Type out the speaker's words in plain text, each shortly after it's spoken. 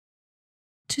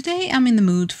Today I'm in the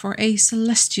mood for a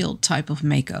celestial type of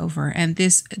makeover, and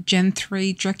this Gen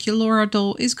 3 Draculaura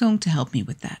doll is going to help me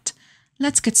with that.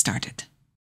 Let's get started.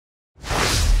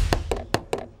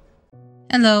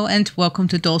 Hello and welcome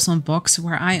to Dolls Unbox,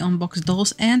 where I unbox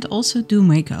dolls and also do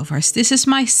makeovers. This is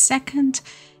my second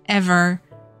ever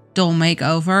doll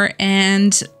makeover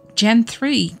and Gen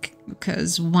 3,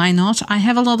 because why not? I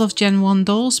have a lot of Gen 1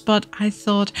 dolls, but I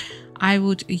thought I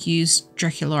would use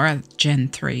Draculaura Gen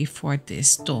 3 for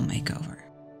this doll makeover.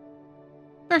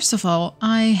 First of all,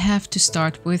 I have to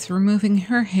start with removing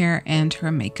her hair and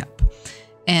her makeup.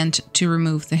 And to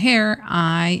remove the hair,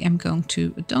 I am going to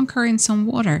dunk her in some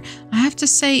water. I have to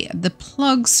say the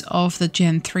plugs of the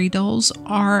Gen 3 dolls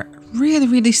are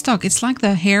really stuck. It's like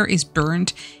the hair is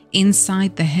burned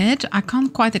inside the head. I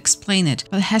can't quite explain it,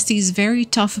 but it has these very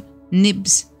tough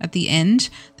nibs at the end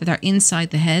that are inside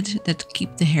the head that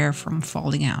keep the hair from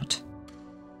falling out.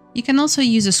 You can also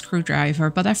use a screwdriver,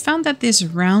 but I found that this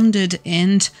rounded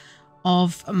end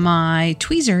of my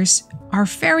tweezers are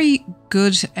very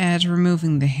good at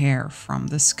removing the hair from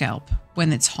the scalp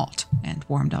when it's hot and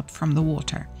warmed up from the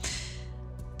water.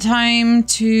 Time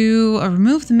to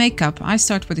remove the makeup. I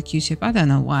start with a Q-tip. I don't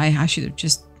know why. I should have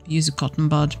just used a cotton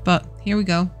bud, but here we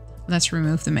go. Let's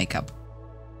remove the makeup.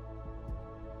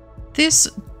 This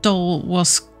doll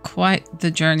was quite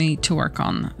the journey to work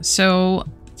on. So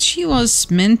she was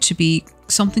meant to be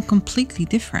something completely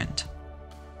different.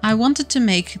 I wanted to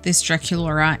make this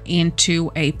Draculaura into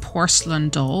a porcelain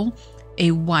doll,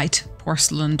 a white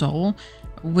porcelain doll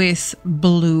with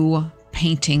blue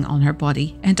painting on her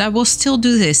body. And I will still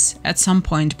do this at some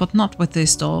point, but not with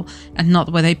this doll and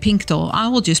not with a pink doll. I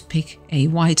will just pick a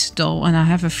white doll, and I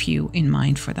have a few in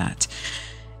mind for that.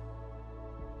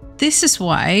 This is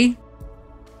why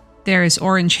there is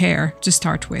orange hair to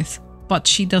start with, but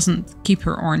she doesn't keep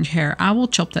her orange hair. I will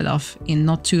chop that off in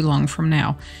not too long from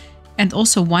now. And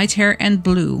also white hair and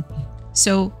blue.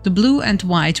 So the blue and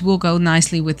white will go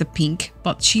nicely with the pink,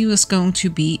 but she was going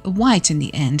to be white in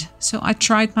the end. So I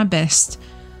tried my best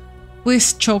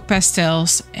with chalk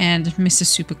pastels and Mr.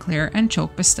 Super Clear and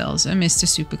chalk pastels and Mr.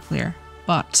 Super Clear.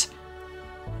 But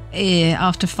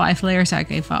after 5 layers I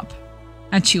gave up.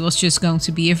 And she was just going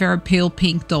to be a very pale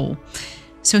pink doll.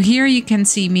 So here you can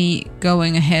see me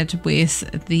going ahead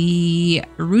with the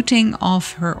rooting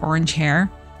of her orange hair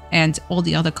and all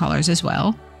the other colors as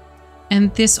well.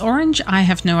 And this orange, I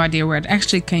have no idea where it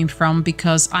actually came from,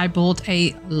 because I bought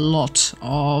a lot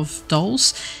of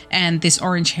dolls and this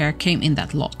orange hair came in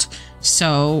that lot.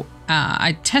 So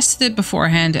I tested it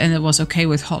beforehand and it was okay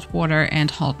with hot water and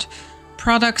hot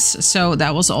products, so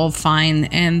that was all fine.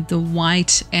 And the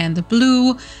white and the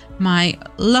blue, my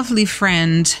lovely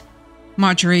friend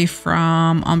Marjorie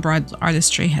from Unbridled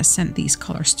Artistry has sent these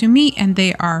colors to me, and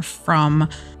they are from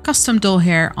Custom Doll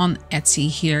Hair on Etsy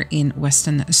here in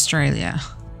Western Australia.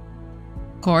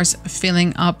 Of course,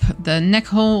 filling up the neck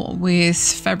hole with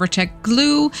Fabri-Tac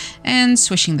glue and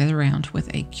swishing that around with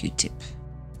a Q-tip.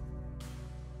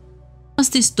 As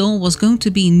this doll was going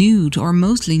to be nude, or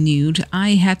mostly nude, I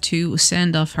had to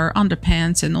sand off her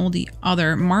underpants and all the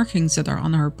other markings that are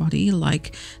on her body,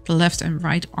 like the left and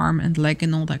right arm and leg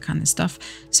and all that kind of stuff.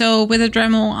 So with a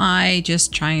Dremel, I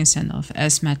just try and sand off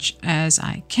as much as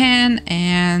I can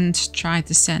and try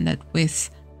to sand it with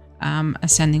a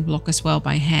sanding block as well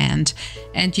by hand.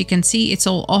 And you can see it's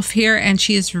all off here, and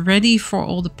she is ready for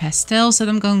all the pastels that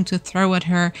I'm going to throw at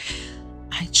her.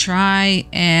 I try,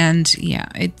 and yeah,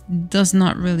 it does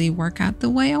not really work out the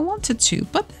way I wanted to,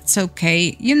 but that's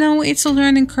okay. You know, it's a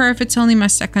learning curve. It's only my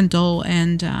second doll,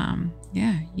 and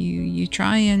yeah, you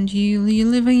try and you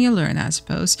live and you learn, I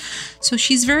suppose. So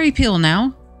she's very pale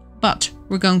now, but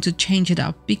we're going to change it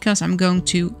up because I'm going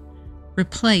to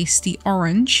replace the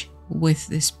orange with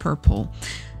this purple.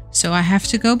 So I have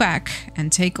to go back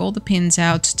and take all the pins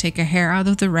out, take her hair out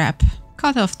of the wrap,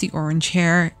 cut off the orange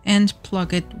hair and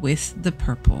plug it with the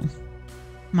purple.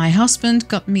 My husband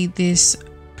got me this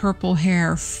purple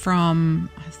hair from,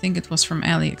 I think it was from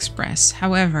AliExpress.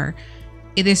 However,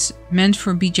 it is meant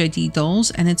for BJD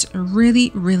dolls and it's really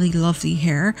lovely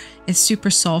hair. It's super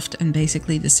soft and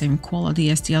basically the same quality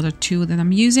as the other two that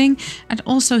I'm using, and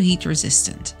also heat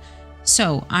resistant.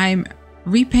 So I'm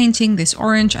repainting this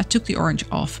orange. I took the orange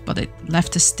off, but it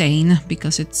left a stain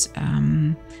because it's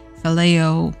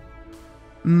Vallejo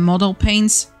model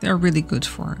paints. They're really good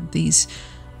for these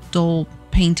doll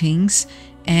paintings,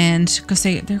 and because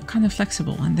they're kind of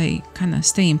flexible and they kind of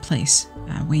stay in place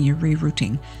when you're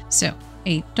rerouting. So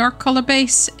a dark color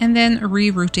base and then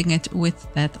rerouting it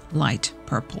with that light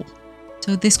purple.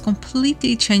 So this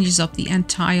completely changes up the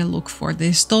entire look for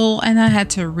this doll, and I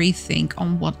had to rethink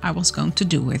on what I was going to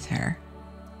do with her.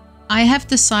 I have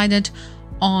decided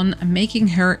on making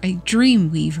her a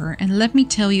Dreamweaver, and let me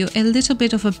tell you a little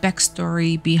bit of a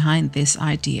backstory behind this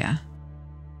idea.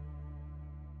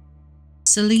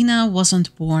 Selena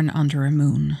wasn't born under a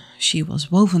moon, she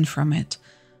was woven from it.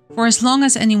 For as long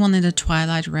as anyone in the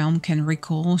Twilight Realm can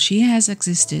recall, she has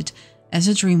existed as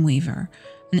a Dreamweaver,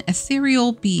 an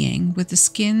ethereal being with the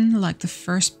skin like the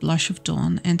first blush of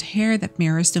dawn and hair that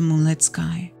mirrors the moonlit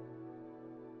sky.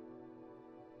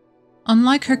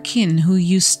 Unlike her kin who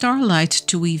use starlight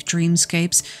to weave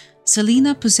dreamscapes,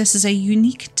 Selena possesses a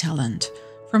unique talent.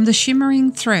 From the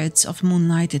shimmering threads of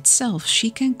moonlight itself, she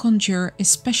can conjure a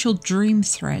special dream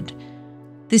thread.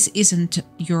 This isn't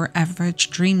your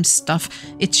average dream stuff,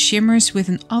 it shimmers with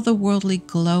an otherworldly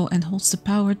glow and holds the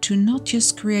power to not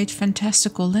just create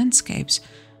fantastical landscapes,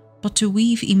 but to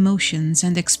weave emotions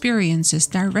and experiences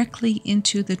directly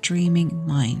into the dreaming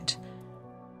mind.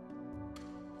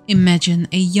 Imagine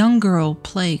a young girl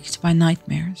plagued by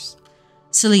nightmares.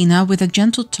 Selena, with a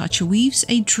gentle touch, weaves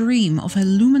a dream of a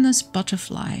luminous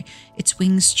butterfly, its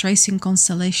wings tracing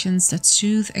constellations that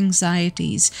soothe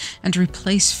anxieties and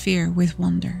replace fear with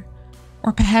wonder.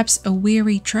 Or perhaps a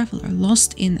weary traveler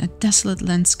lost in a desolate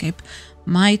landscape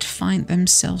might find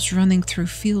themselves running through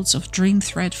fields of dream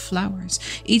thread flowers,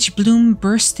 each bloom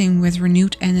bursting with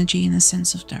renewed energy and a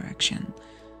sense of direction.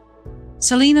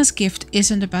 Selena's gift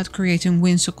isn't about creating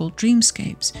whimsical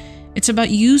dreamscapes. It's about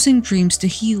using dreams to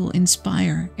heal,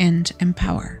 inspire, and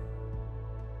empower.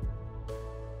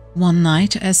 One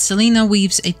night, as Selena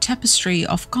weaves a tapestry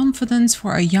of confidence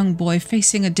for a young boy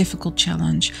facing a difficult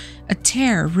challenge, a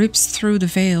tear rips through the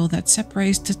veil that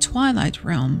separates the Twilight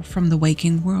Realm from the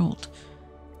waking world.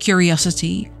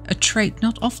 Curiosity, a trait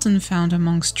not often found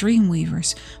amongst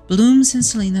Dreamweavers, blooms in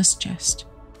Selena's chest.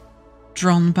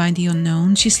 Drawn by the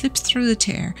unknown, she slips through the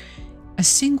tear, a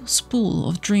single spool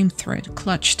of dream thread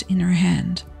clutched in her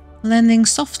hand. Landing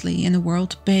softly in a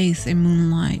world bathed in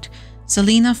moonlight,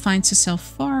 Selena finds herself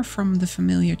far from the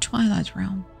familiar Twilight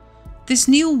Realm. This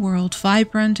new world,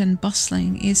 vibrant and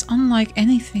bustling, is unlike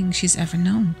anything she's ever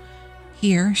known.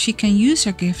 Here, she can use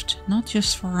her gift not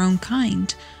just for her own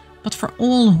kind, but for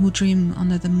all who dream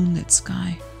under the moonlit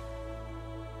sky.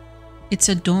 It's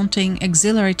a daunting,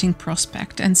 exhilarating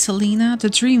prospect, and Selena, the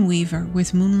Dreamweaver,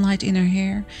 with moonlight in her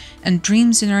hair and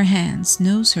dreams in her hands,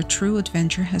 knows her true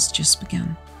adventure has just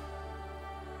begun.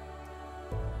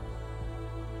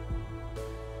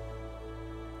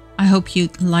 I hope you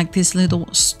like this little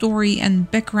story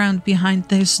and background behind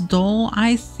this doll.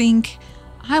 I think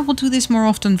I will do this more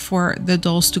often for the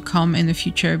dolls to come in the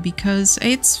future, because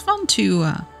it's fun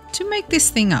to make this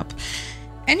thing up.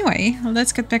 Anyway,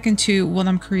 let's get back into what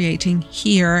I'm creating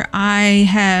here. I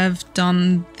have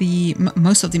done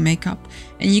most of the makeup,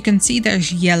 and you can see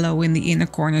there's yellow in the inner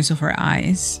corners of her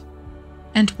eyes.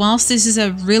 And whilst this is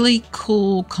a really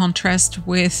cool contrast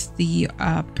with the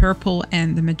purple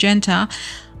and the magenta,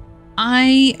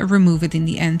 I remove it in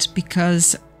the end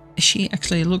because she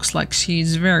actually looks like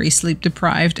she's very sleep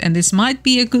deprived, and this might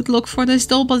be a good look for this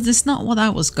doll, but it's not what I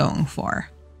was going for.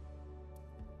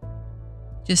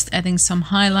 Just adding some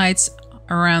highlights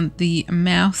around the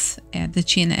mouth, the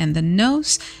chin and the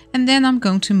nose, and then I'm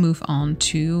going to move on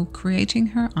to creating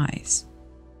her eyes.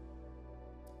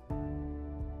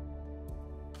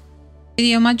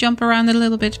 Video might jump around a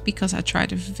little bit because I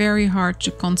tried very hard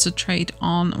to concentrate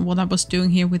on what I was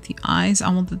doing here with the eyes. I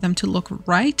wanted them to look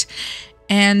right.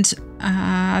 And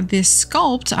this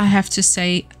sculpt, I have to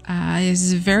say,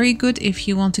 is very good if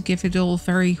you want to give it all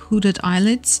very hooded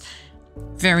eyelids.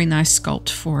 Very nice sculpt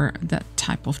for that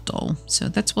type of doll. So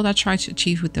that's what I try to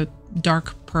achieve with the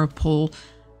dark purple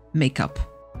makeup.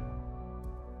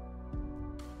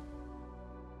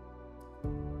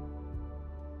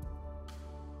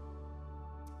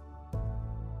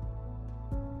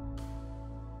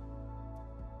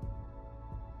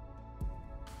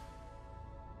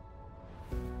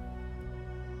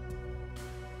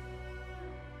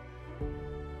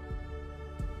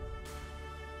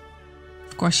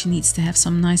 Of course, she needs to have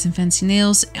some nice and fancy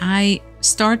nails. I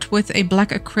start with a black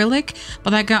acrylic,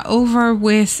 but I got over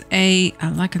with a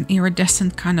like an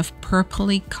iridescent kind of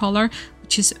purpley color,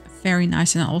 which is very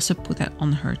nice, and I also put that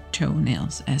on her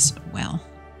toenails as well.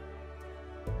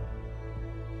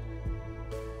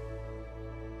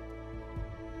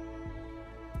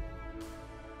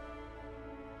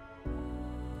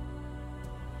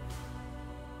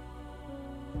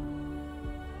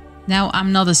 Now,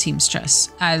 I'm not a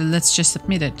seamstress. Let's just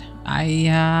admit it.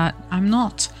 I'm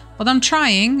not, but I'm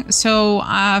trying. So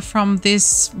from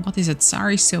this, what is it,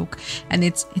 sari silk, and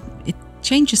it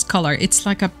changes color. It's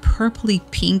like a purpley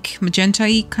pink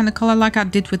magenta-y kind of color like I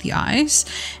did with the eyes.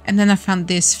 And then I found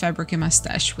this fabric in my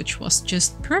stash, which was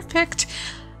just perfect.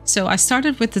 So I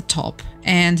started with the top,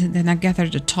 and then I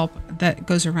gathered the top that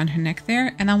goes around her neck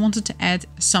there, and I wanted to add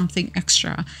something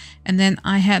extra. And then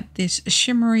I had this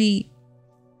shimmery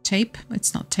tape.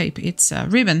 It's not tape, it's a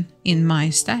ribbon in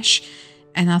my stash.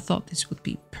 And I thought this would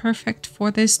be perfect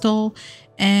for this doll.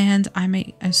 And I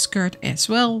made a skirt as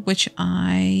well, which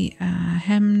I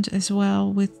hemmed as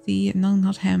well with the, no,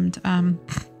 not hemmed.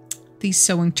 These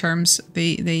sewing terms,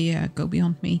 they go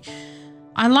beyond me.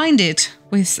 I lined it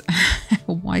with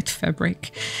white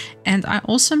fabric. And I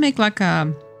also make like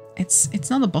a, it's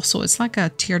not a bustle, it's like a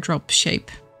teardrop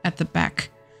shape at the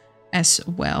back as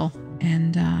well.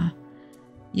 And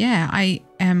yeah, I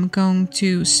am going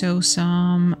to sew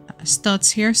some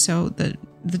studs here, so the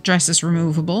dress is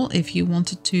removable if you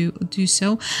wanted to do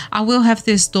so. I will have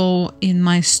this doll in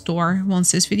my store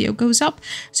once this video goes up.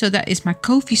 So that is my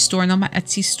Ko-fi store, not my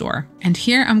Etsy store. And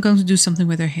here I'm going to do something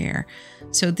with her hair.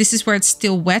 So this is where it's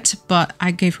still wet, but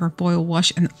I gave her a boil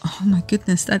wash, and oh my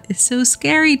goodness, that is so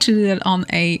scary to do that on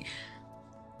a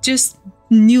just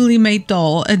newly made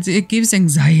doll. It gives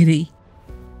anxiety.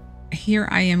 Here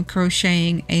I am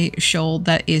crocheting a shawl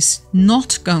that is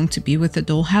not going to be with the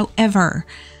doll. However,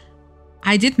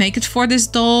 I did make it for this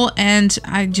doll, and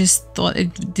I just thought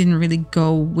it didn't really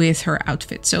go with her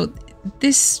outfit. So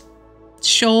this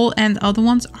shawl and other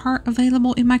ones are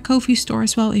available in my Ko-fi store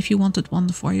as well if you wanted one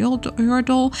for your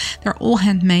doll. They're all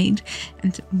handmade.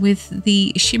 And with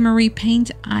the shimmery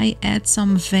paint, I add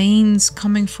some veins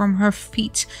coming from her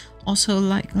feet. Also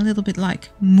like a little bit like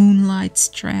moonlight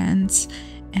strands,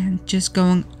 and just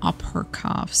going up her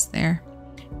calves there.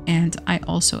 And I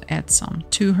also add some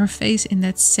to her face in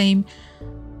that same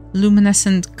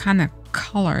luminescent kind of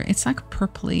color. It's like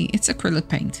purpley, it's acrylic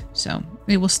paint, so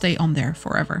it will stay on there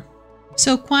forever.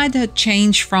 So quite a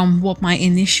change from what my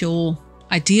initial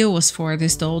idea was for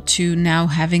this doll to now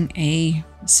having a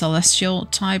celestial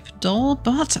type doll,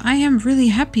 but I am really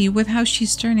happy with how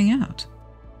she's turning out.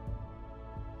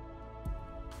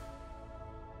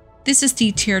 This is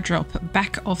the teardrop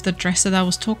back of the dress that I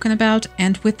was talking about,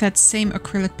 and with that same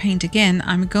acrylic paint again,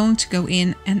 I'm going to go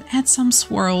in and add some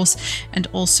swirls, and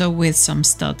also with some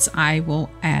studs I will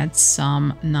add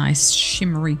some nice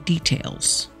shimmery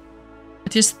details. I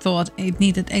just thought it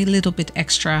needed a little bit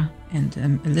extra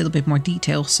and a little bit more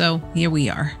detail, so here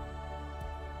we are.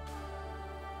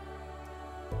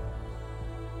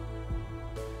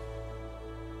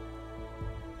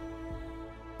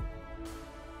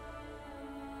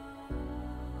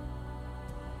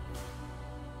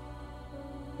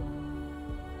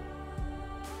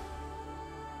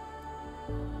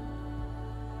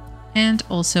 And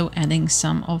also adding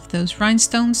some of those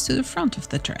rhinestones to the front of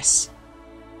the dress.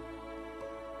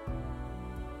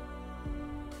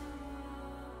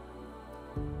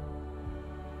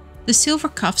 The silver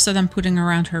cuffs that I'm putting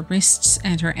around her wrists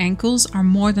and her ankles are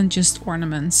more than just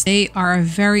ornaments. They are a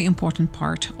very important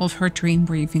part of her dream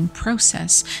weaving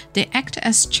process. They act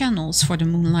as channels for the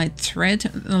moonlight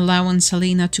thread, allowing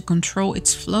Selena to control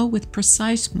its flow with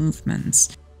precise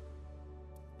movements.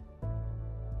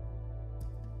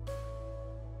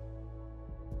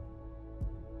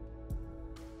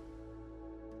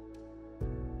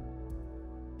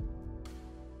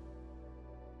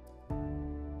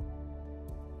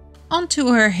 Onto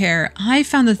her hair. I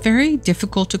found it very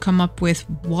difficult to come up with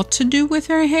what to do with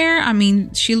her hair. I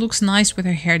mean, she looks nice with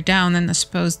her hair down, and I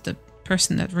suppose the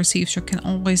person that receives her can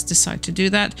always decide to do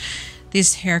that.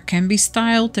 This hair can be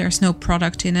styled, there's no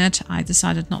product in it. I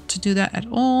decided not to do that at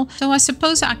all. So I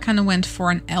suppose I kind of went for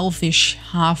an elvish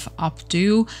half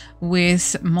updo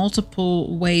with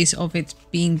multiple ways of it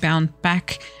being bound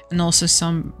back, and also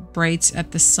some braids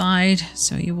at the side.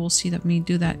 So you will see that me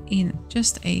do that in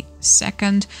just a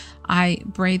second. I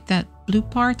braid that blue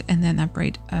part, and then I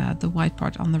braid the white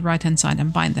part on the right hand side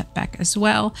and bind that back as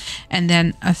well, and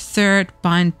then a third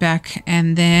bind back,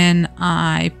 and then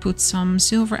I put some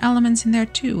silver elements in there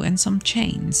too, and some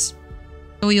chains.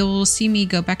 So you'll see me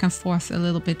go back and forth a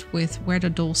little bit with where the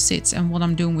doll sits and what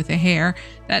I'm doing with the hair.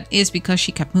 That is because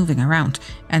she kept moving around,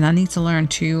 and I need to learn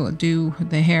to do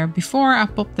the hair before I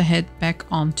pop the head back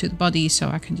onto the body, so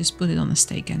I can just put it on a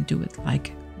stake and do it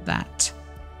like that.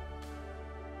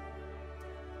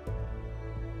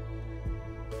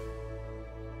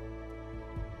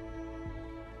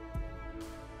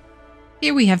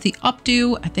 Here we have the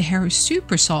updo. The hair is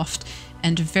super soft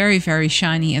and very, very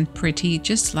shiny and pretty,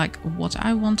 just like what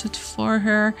I wanted for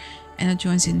her. and it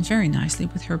joins in very nicely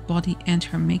with her body and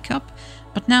her makeup.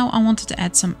 But now I wanted to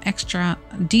add some extra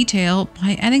detail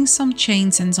by adding some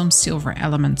chains and some silver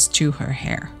elements to her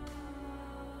hair.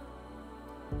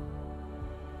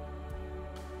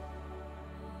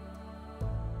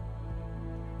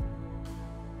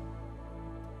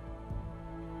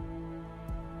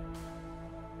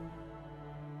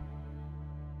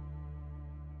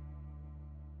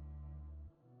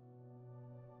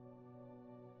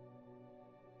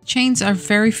 Chains are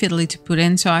very fiddly to put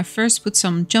in, so I first put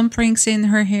some jump rings in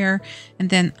her hair and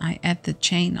then I add the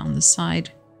chain on the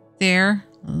side there,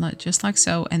 just like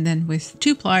so, and then with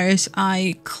 2 pliers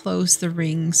I close the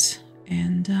rings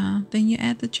and then you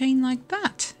add the chain like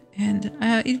that, and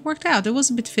it worked out. It was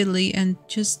a bit fiddly, and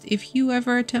just if you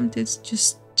ever attempt it,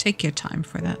 just take your time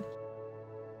for that.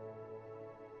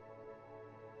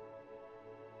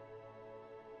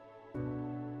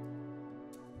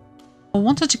 I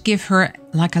wanted to give her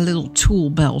like a little tool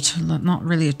belt, not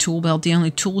really a tool belt. The only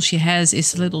tool she has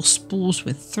is little spools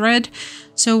with thread.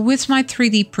 So with my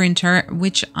 3D printer,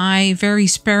 which I very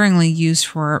sparingly use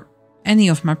for any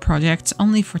of my projects,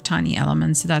 only for tiny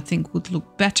elements that I think would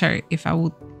look better if I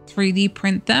would 3D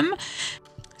print them.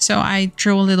 So I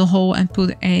drill a little hole and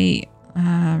put a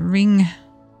ring,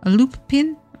 a loop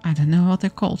pin, I don't know what they're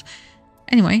called.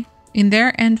 Anyway, in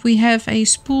there, and we have a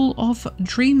spool of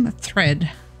dream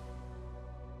thread.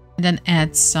 Then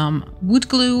add some wood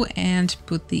glue and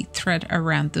put the thread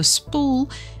around the spool,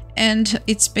 and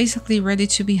it's basically ready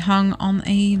to be hung on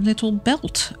a little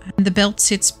belt. And the belt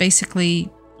sits basically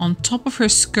on top of her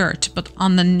skirt, but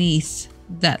underneath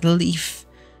that leaf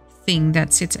thing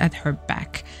that sits at her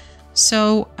back.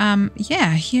 So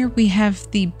yeah, here we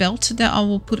have the belt that I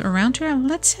will put around her.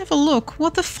 Let's have a look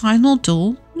what the final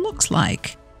doll looks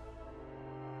like.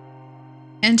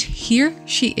 And here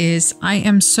she is. I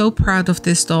am so proud of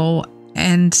this doll,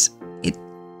 and it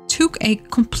took a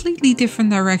completely different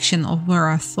direction of where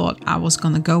I thought I was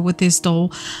gonna go with this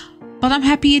doll. But I'm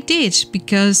happy it did,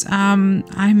 because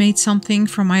I made something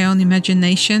from my own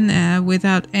imagination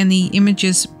without any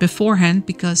images beforehand,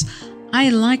 because I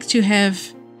like to have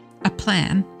a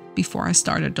plan before I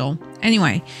start a doll.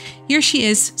 Anyway, here she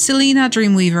is, Selena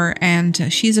Dreamweaver,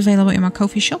 and she's available in my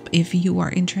Ko-fi shop if you are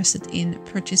interested in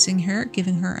purchasing her,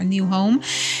 giving her a new home.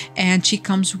 And she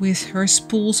comes with her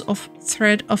spools of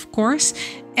thread, of course.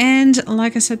 And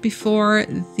like I said before,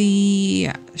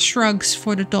 the shrugs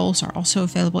for the dolls are also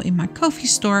available in my Ko-fi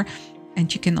store.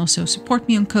 And you can also support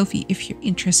me on Ko-fi if you're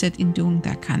interested in doing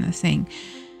that kind of thing.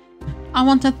 I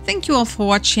want to thank you all for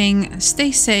watching.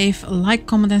 Stay safe, like,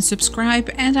 comment and subscribe,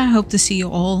 and I hope to see you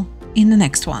all in the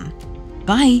next one.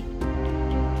 Bye!